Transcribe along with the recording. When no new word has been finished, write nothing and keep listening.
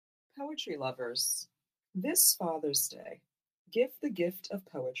Poetry lovers, this Father's Day, give the gift of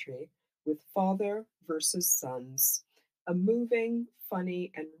poetry with Father versus Sons, a moving,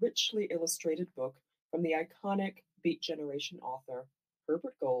 funny, and richly illustrated book from the iconic Beat Generation author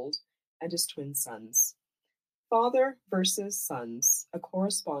Herbert Gold and his twin sons. Father versus Sons, a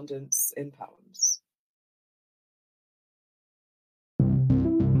correspondence in poems.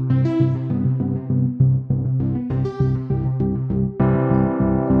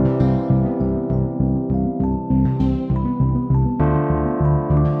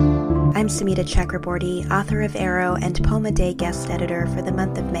 I'm Sumita Chakraborty, author of Arrow and Poem a Day guest editor for the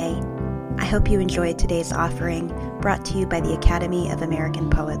month of May. I hope you enjoyed today's offering, brought to you by the Academy of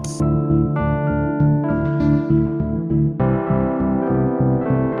American Poets.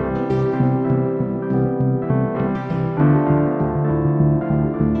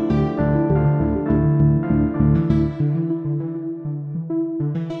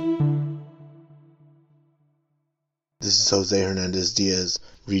 This is Jose Hernandez Diaz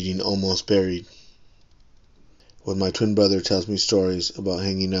reading Almost Buried. When my twin brother tells me stories about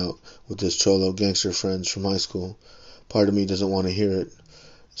hanging out with his cholo gangster friends from high school, part of me doesn't want to hear it.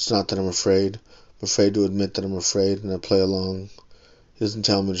 It's not that I'm afraid. I'm afraid to admit that I'm afraid, and I play along. He doesn't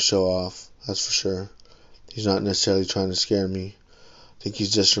tell me to show off, that's for sure. He's not necessarily trying to scare me. I think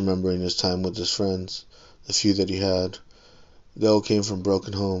he's just remembering his time with his friends, the few that he had. They all came from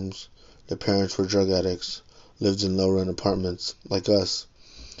broken homes. Their parents were drug addicts, lived in low-rent apartments, like us.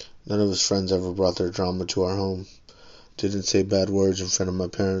 None of his friends ever brought their drama to our home. Didn't say bad words in front of my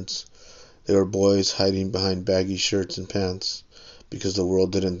parents. They were boys hiding behind baggy shirts and pants, because the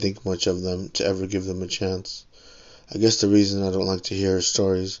world didn't think much of them to ever give them a chance. I guess the reason I don't like to hear his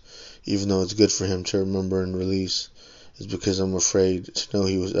stories, even though it's good for him to remember and release, is because I'm afraid to know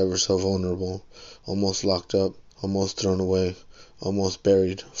he was ever so vulnerable, almost locked up, almost thrown away, almost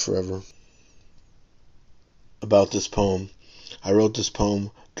buried forever. About this poem. I wrote this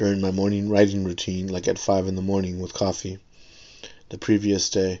poem during my morning writing routine, like at 5 in the morning with coffee. The previous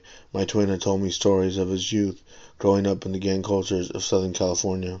day, my twin had told me stories of his youth growing up in the gang cultures of Southern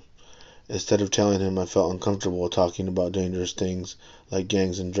California. Instead of telling him I felt uncomfortable talking about dangerous things like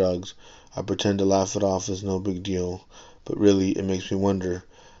gangs and drugs, I pretend to laugh it off as no big deal, but really it makes me wonder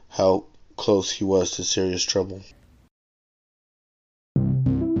how close he was to serious trouble.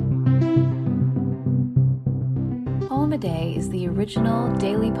 Poem a Day is the original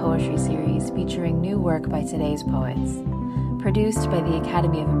daily poetry series featuring new work by today's poets. Produced by the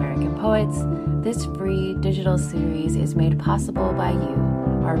Academy of American Poets, this free digital series is made possible by you,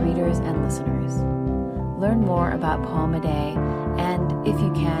 our readers and listeners. Learn more about Poem a Day, and if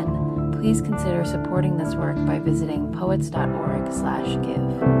you can, please consider supporting this work by visiting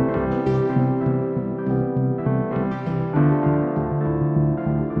poets.org/give.